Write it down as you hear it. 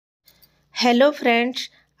Hello friends,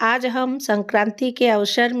 आज हम संक्रांति के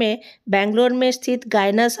अवसर में बेंगलोर में स्थित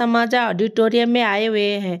गायना समाजा ऑडिटोरियम में आए हुए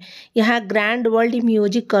हैं। यहाँ ग्रैंड वर्ल्ड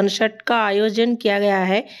म्यूजिक कॉन्सर्ट का आयोजन किया गया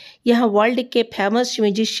है। यहाँ वर्ल्ड के फेमस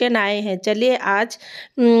म्यूजिशियन आए हैं। चलिए आज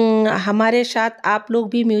हमारे साथ आप लोग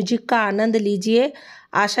भी म्यूजिक का आनंद लीजिए।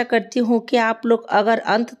 आशा करती हूँ कि आप लोग अगर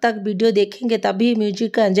अंत तक वीडियो देखेंगे तभी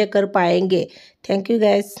म्यूजिक का एंजॉय कर पाएंगे। Thank you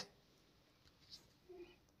gas.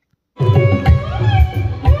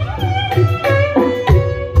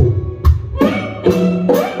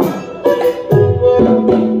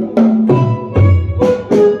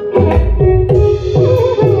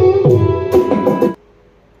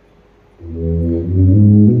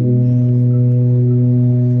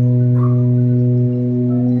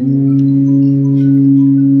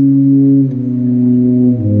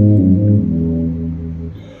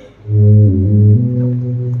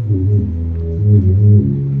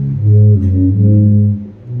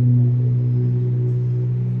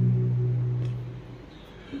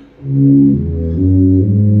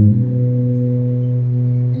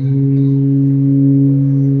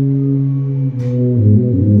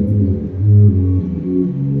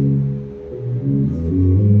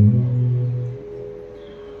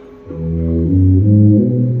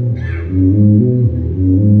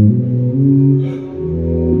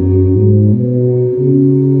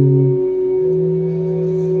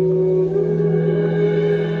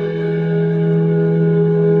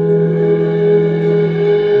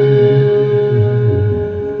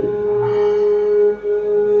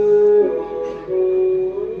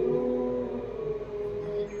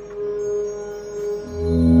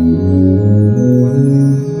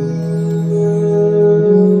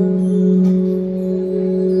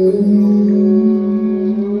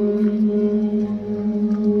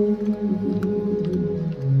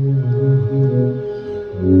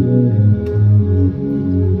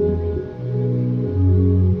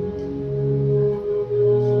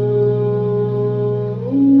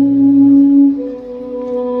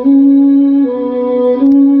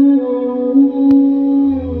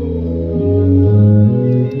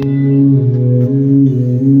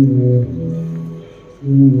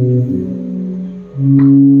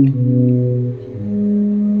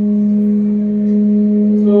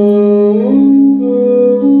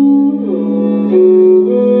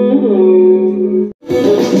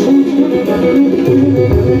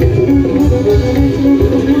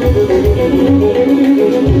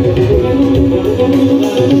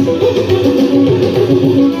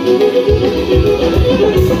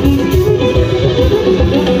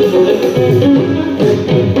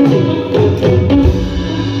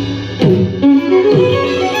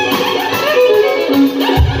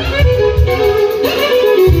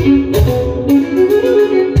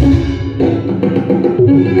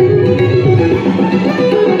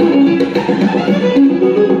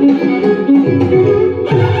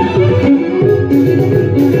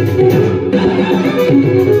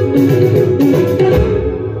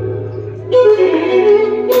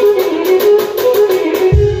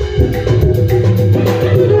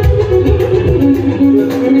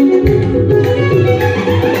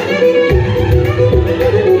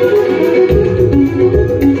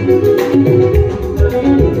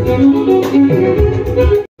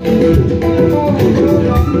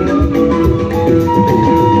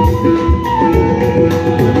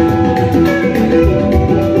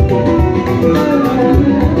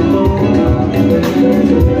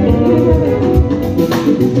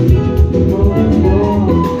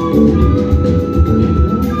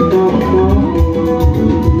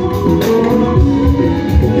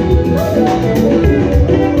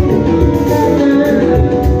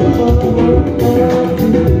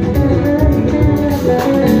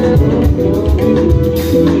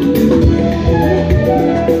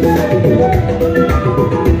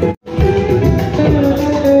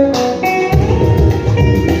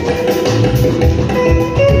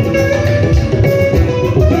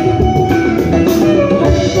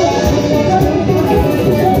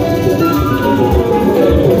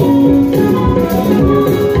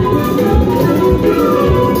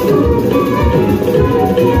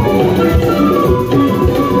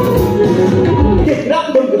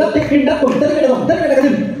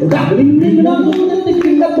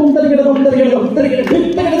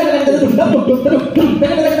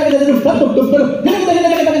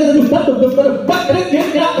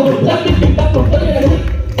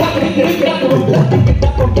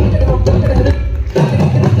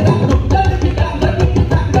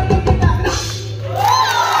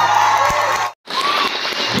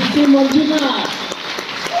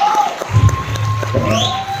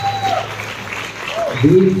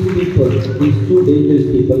 These people, these two dangerous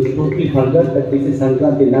people you totally forgot that this is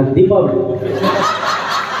Sankranti, not Deepavali.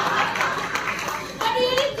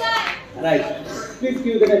 Right. Please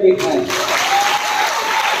give them a big hand.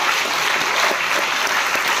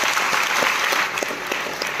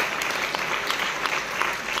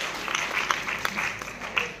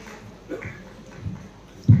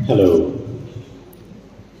 Hello.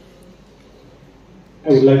 I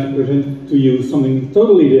would like to present to you something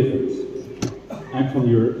totally different. I'm from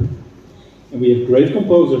Europe, and we have great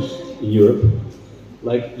composers in Europe,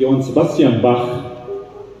 like Johann Sebastian Bach,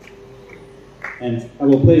 and I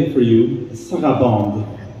will play for you a sarabande,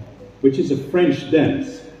 which is a French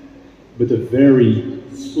dance, but a very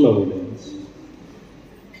slow dance.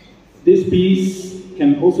 This piece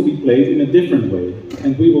can also be played in a different way,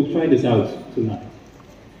 and we will try this out tonight.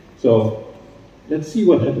 So, let's see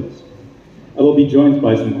what happens. I will be joined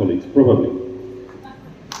by some colleagues, probably.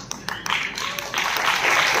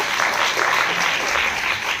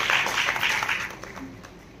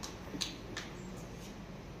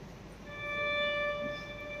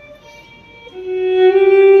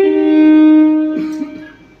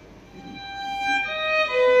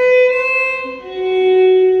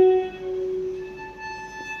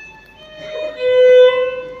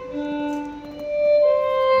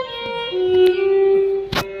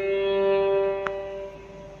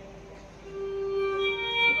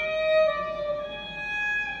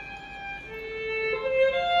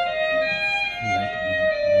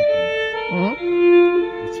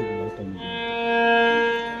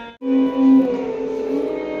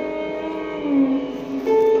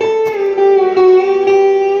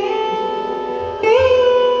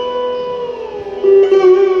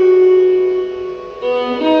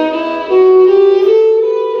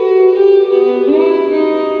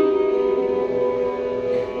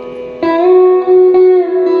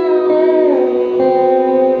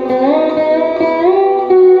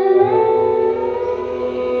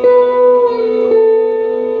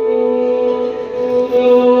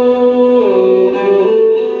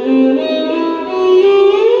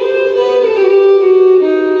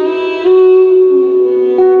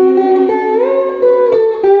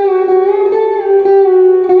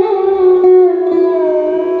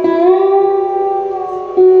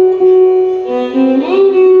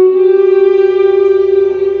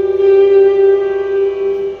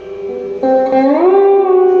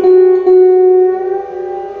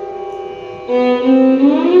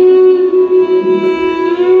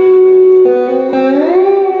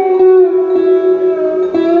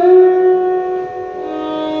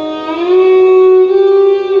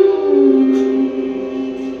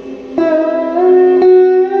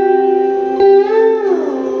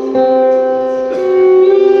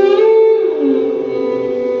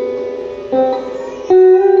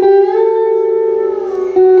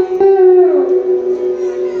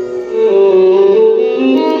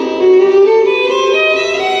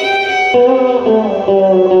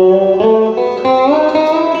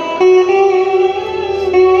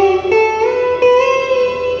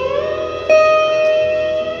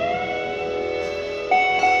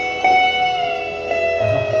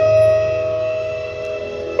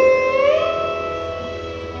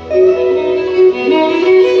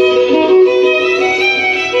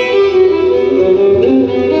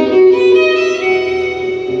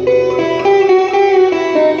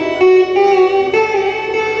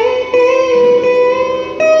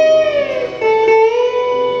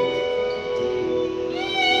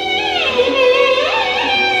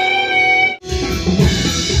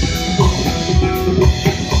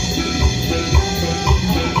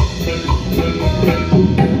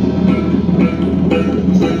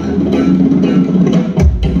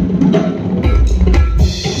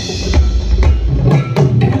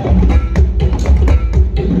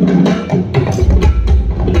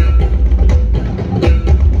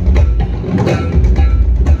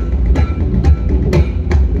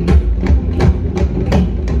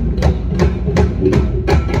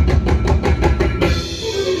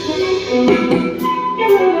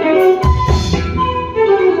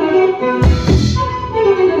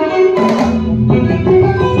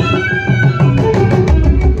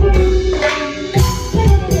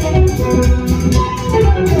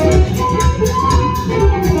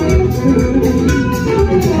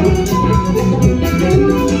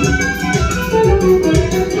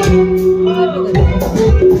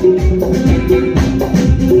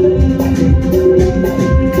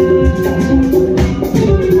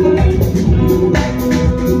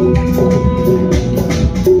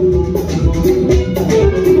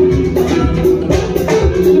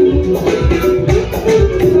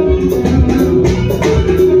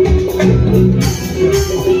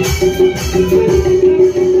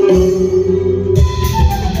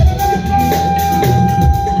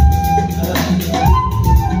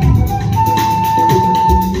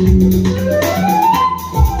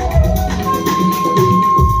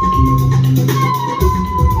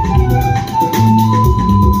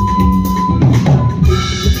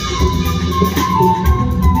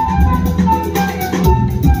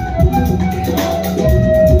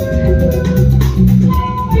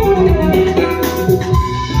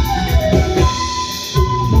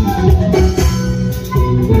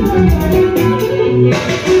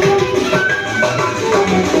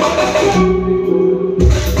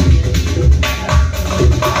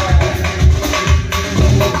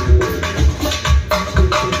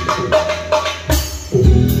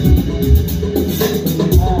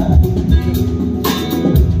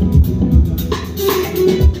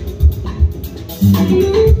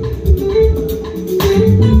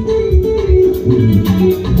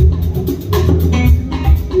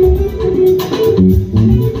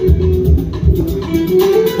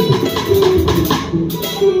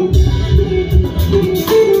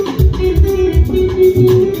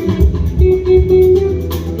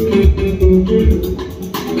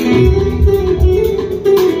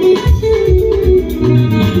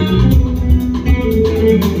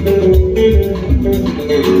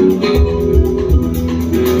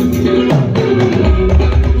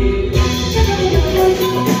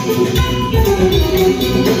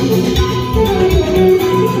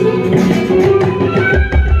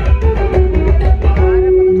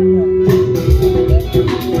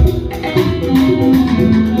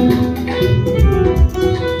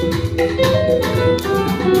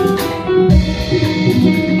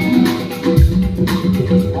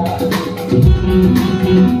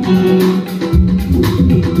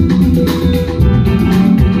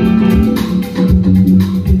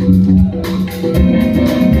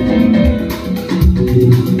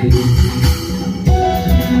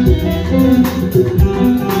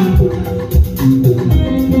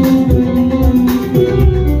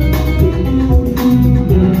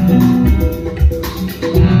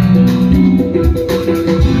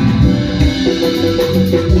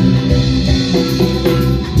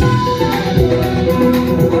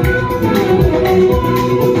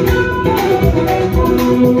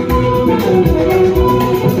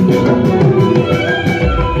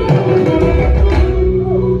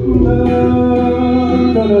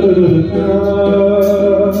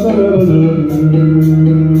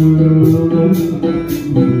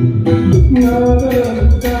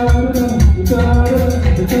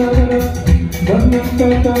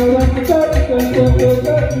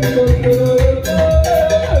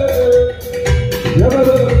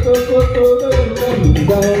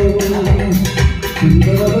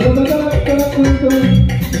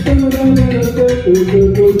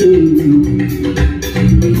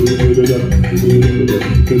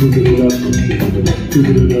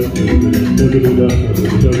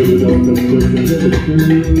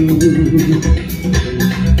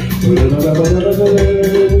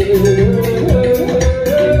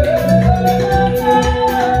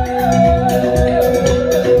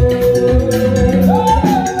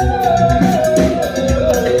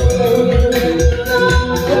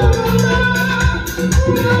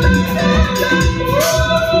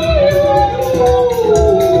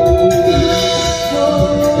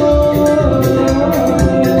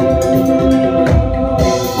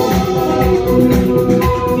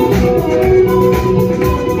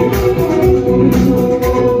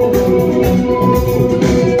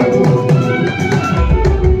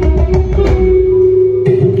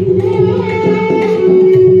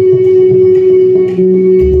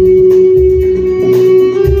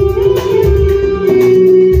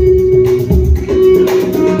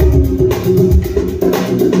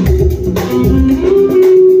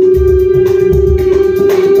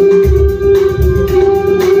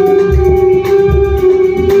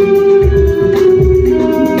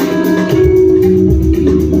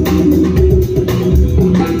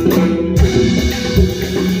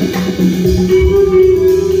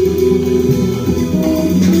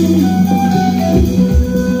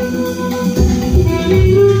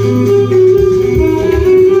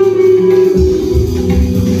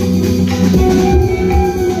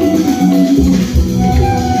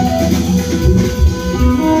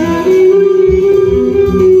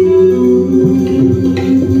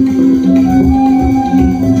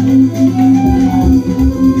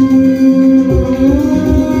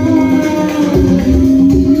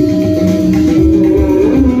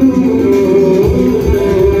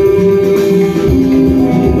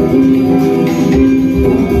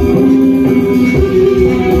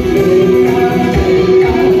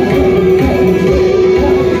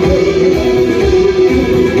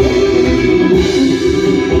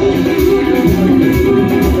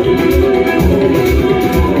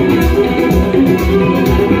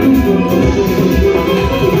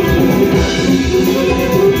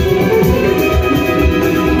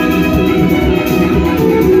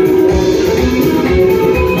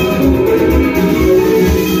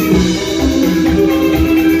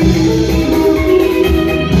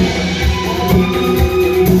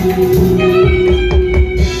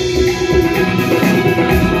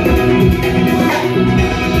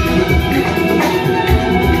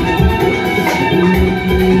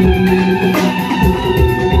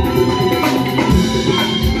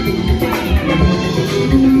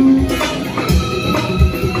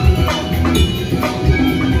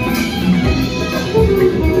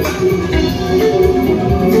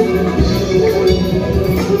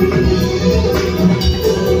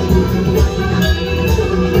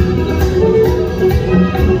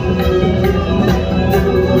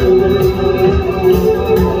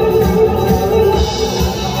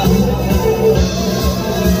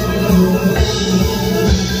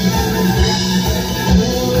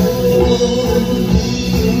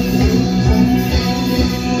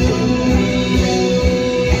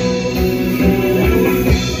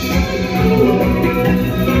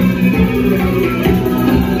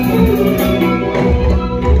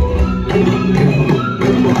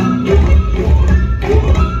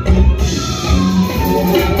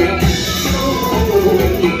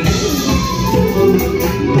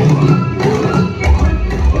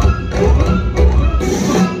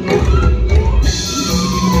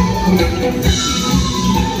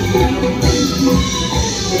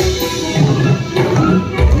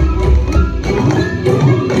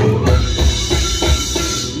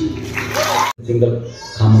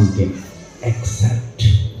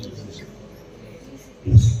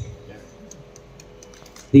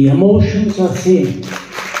 The emotions are same.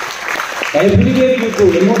 Everywhere you go,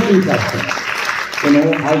 emotions are same.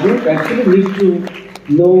 I don't actually need to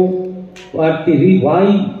know what why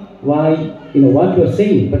what you are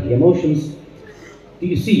saying, but emotions. Do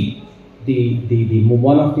you see the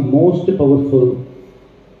one of the most powerful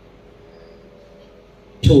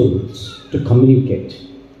tools to communicate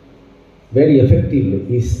very effectively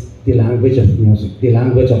is the language of music, the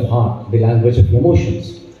language of heart, the language of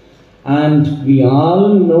emotions. And we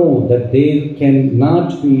all know that there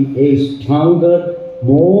cannot be a stronger,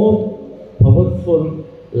 more powerful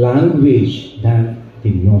language than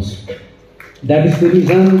the music. That is the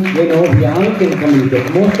reason, we all can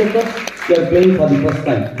communicate. Most of us, we are playing for the first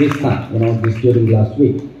time, this during last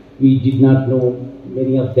week. We did not know,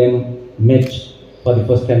 many of them met for the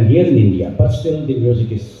first time here in India, but still the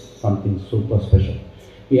music is something super special.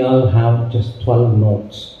 We all have just 12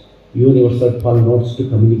 notes, universal 12 notes to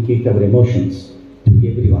communicate our emotions to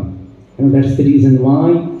everyone. That's the reason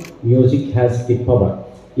why music has the power.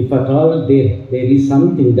 If at all there is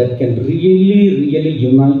something that can really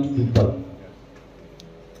unite people,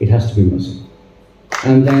 it has to be music.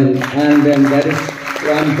 And then that is,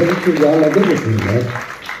 I'm pretty sure you all agree with me, right?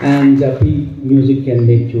 And music can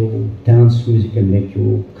make you dance, music can make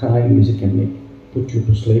you cry, music can put you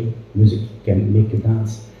to sleep, music can make you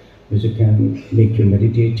dance, music can make you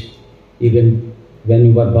meditate. Even when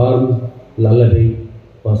you were born, lullaby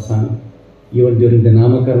was sung. Even during the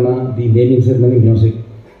Namakarna, the naming ceremony music,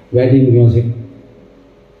 wedding music,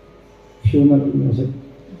 funeral music.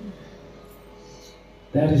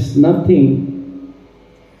 There is nothing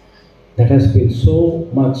that has been so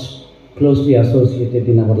much closely associated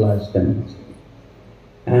in our lives than music.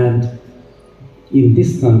 And in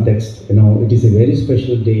this context, it is a very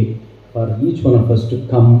special day for each one of us to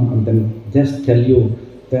come and then just tell you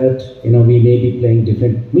that, we may be playing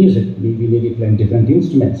different music, we may be playing different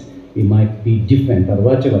instruments, we might be different or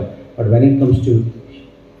whatever, but when it comes to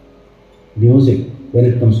music, when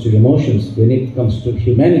it comes to emotions, when it comes to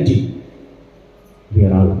humanity, we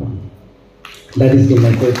are all one. That is the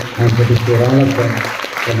message I'm going to share all of them.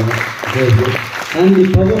 And the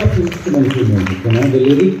power of instrumental music. The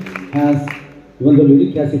lyric has, even the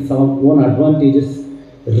lyric has its own advantages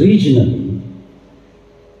regionally.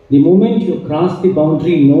 The moment you cross the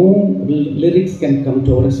boundary, no lyrics can come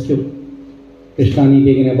to rescue. Krishnani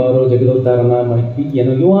Begine Baro Jagadotarana might be,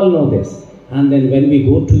 you all know this. And then when we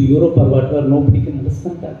go to Europe or whatever, nobody can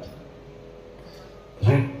understand that.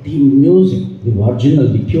 Right? The music, the original,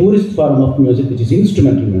 the purest form of music, which is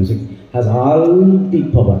instrumental music, has all the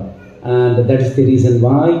power. And that is the reason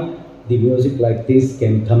why the music like this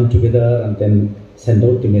can come together and then send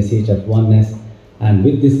out the message of oneness. And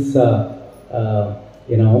with this,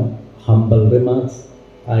 humble remarks,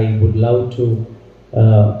 I would love to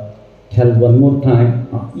tell one more time,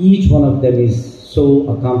 each one of them is so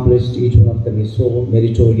accomplished, each one of them is so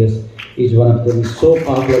meritorious, each one of them is so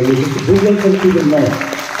popular. Google can even know.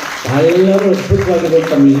 ಎಲ್ಲರೂ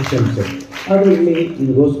ಅದ್ಭುತವಾಗಿರುವಂಥ musicians ಅವರು ಇಲ್ಲಿ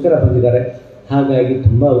ನಿಮಗೋಸ್ಕರ ಬಂದಿದ್ದಾರೆ. ಹಾಗಾಗಿ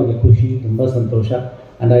ತುಂಬ ಅವರಿಗೆ ಖುಷಿ, ತುಂಬ ಸಂತೋಷ.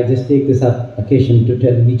 And I just take this occasion to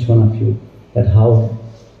tell each one of you that how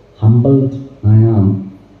humbled I am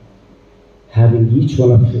having each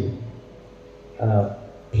one of you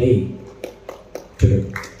play today.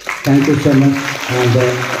 Thank you so much, and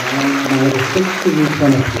my respect to each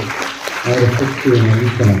one of you. My respect to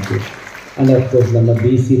each one of you. And of course, ನಮ್ಮ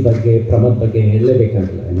BC ಬಗ್ಗೆ, ಪ್ರಮೋದ್ ಬಗ್ಗೆ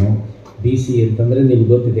ಹೇಳಲೇಬೇಕಾಗಿಲ್ಲ. BC ಅಂತಂದರೆ ನಿಮ್ಗೆ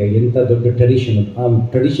ಗೊತ್ತಿದೆ ಎಂಥ ದೊಡ್ಡ tradition. ಆ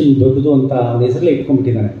tradition ದೊಡ್ಡದು ಅಂತ ಅವನ ಹೆಸರಲ್ಲೇ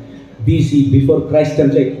ಇಟ್ಕೊಂಡ್ಬಿಟ್ಟಿದ್ದಾನೆ. BC ಬಿಫೋರ್ ಕ್ರೈಸ್ಟ್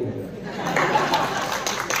ಅಂತ ಇಟ್ಕೊಂಡಿದ್ದಾನೆ.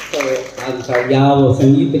 ಅಂತ ಯಾವ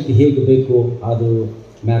ಸಂಗೀತಕ್ಕೆ ಹೇಗೆ ಬೇಕು, ಅದು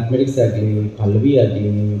ಮ್ಯಾಥಮೆಟಿಕ್ಸ್ ಆಗಲಿ, ಪಲ್ಲವಿ ಆಗಲಿ,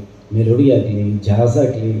 ಮೆಲೋಡಿ ಆಗಲಿ, ಜಾಝ್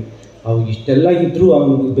ಆಗಲಿ, ಅವು ಇಷ್ಟೆಲ್ಲ ಇದ್ದರೂ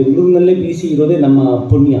ಅವನು ಬೆಂಗಳೂರಿನಲ್ಲೇ BC ಇರೋದೇ ನಮ್ಮ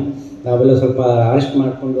ಪುಣ್ಯ. ನಾವೆಲ್ಲ ಸ್ವಲ್ಪ ಅರೆಸ್ಟ್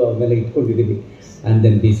ಮಾಡಿಕೊಂಡು ಅವನ್ನೆಲ್ಲ ಇಟ್ಕೊಂಡಿದ್ದೀವಿ. And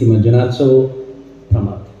then BC Manjunath, so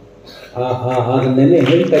Pramad. ಅದನ್ನೆಲ್ಲ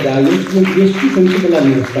ಹೇಳ್ತಾ ಇದ್ದೆ, ಆ ಇನ್ಸ್ಟ್ರೂಮೆಂಟ್ ಎಷ್ಟು ಸೆನ್ಸಿಬಲ್ ಆಗಿ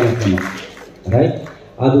ಇರ್ತಾನೆ ಪ್ರಮಾದ್, ರೈಟ್?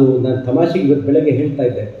 ಅದು ನಾನು ತಮಾಷೆಗೆ ಇವತ್ತು ಬೆಳಗ್ಗೆ ಹೇಳ್ತಾ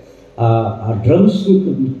ಇದ್ದೆ, ಆ ಡ್ರಮ್ಸ್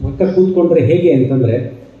ಪಕ್ಕ ಕೂತ್ಕೊಂಡ್ರೆ ಹೇಗೆ ಅಂತಂದರೆ,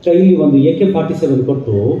 ಕೈಲಿ ಒಂದು AK-47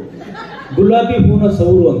 ಕೊಟ್ಟು ಗುಲಾಬಿ ಹೂನ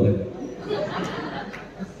ಸೌರು ಅಂದರೆ,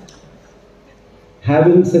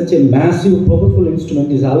 having such a massive, powerful instrument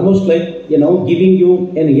is almost like, giving you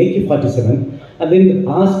an AK-47 and then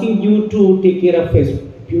asking you to take care of a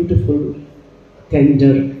beautiful,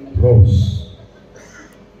 tender rose.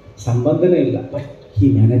 Sambandhane illa, but he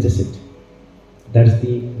manages it. That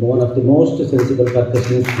is one of the most sensible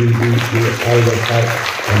percussionists we always have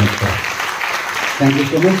on the show. Thank you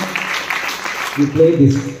so much. You play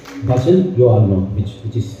this bhajan, you all know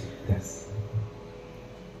which is this.